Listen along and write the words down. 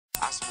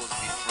supposed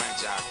to be the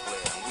franchise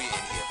player, and we're in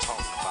here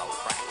talking about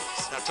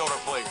practice. I told our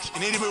players, you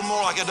need to be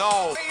more like a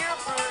dog. If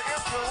the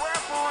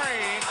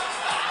referee,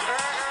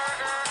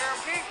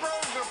 if he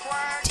throws the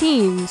flag.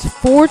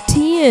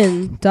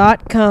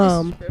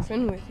 Teens4TN.com. This is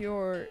Griffin with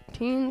your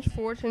Teens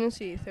for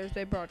Tennessee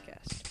Thursday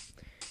broadcast.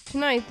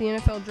 Tonight, the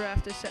NFL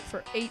draft is set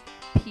for 8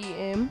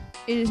 p.m.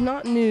 It is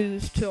not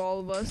news to all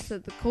of us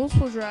that the Colts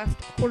will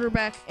draft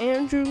quarterback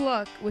Andrew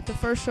Luck with the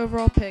first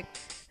overall pick,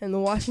 and the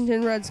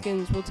Washington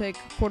Redskins will take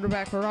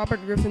quarterback Robert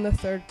Griffin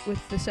III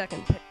with the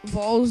second pick.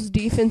 Vols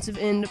defensive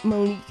end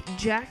Monique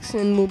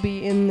Jackson will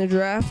be in the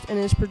draft and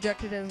is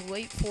projected as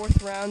late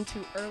 4th round to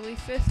early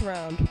 5th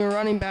round. The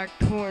running back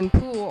Torrin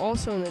Poole,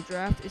 also in the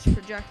draft, is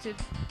projected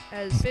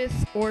as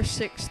 5th or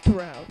 6th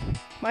round.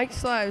 Mike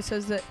Slive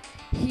says that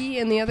he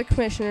and the other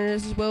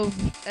commissioners, as well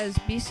as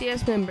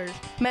BCS members,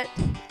 met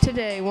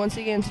today once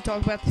again to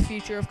talk about the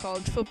future of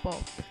college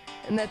football,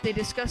 and that they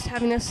discussed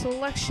having a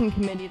selection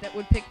committee that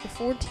would pick the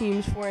 4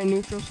 teams for a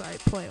neutral site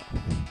playoff.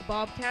 The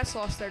Bobcats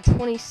lost their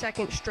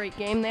 22nd straight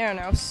game. They are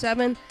now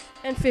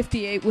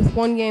 7-58 with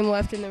 1 game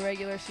left in the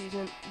regular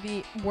season,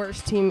 the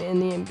worst team in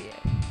the NBA.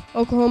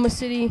 Oklahoma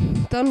City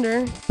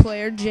Thunder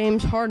player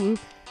James Harden,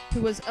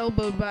 who was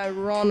elbowed by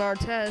Ron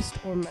Artest,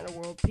 or Metta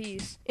World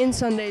Peace, in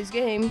Sunday's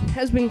game,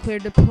 has been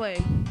cleared to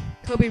play.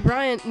 Kobe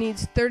Bryant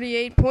needs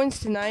 38 points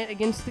tonight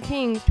against the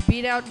Kings to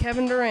beat out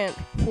Kevin Durant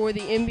for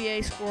the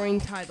NBA scoring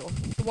title.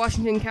 The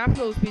Washington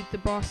Capitals beat the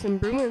Boston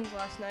Bruins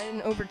last night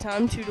in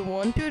overtime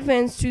 2-1 to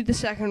advance to the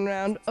second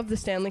round of the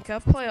Stanley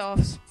Cup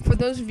playoffs. For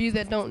those of you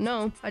that don't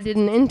know, I did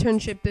an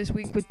internship this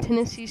week with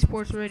Tennessee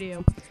Sports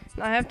Radio,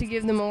 and I have to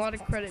give them a lot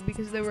of credit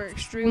because they were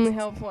extremely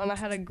helpful and I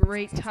had a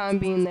great time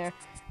being there.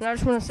 And I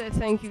just want to say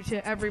thank you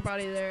to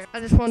everybody there.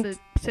 I just wanted to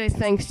say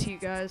thanks to you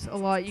guys a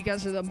lot. You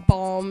guys are the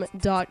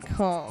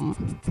bomb.com.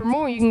 For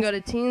more, you can go to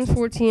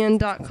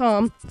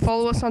teens4tn.com,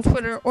 follow us on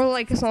Twitter, or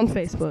like us on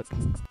Facebook.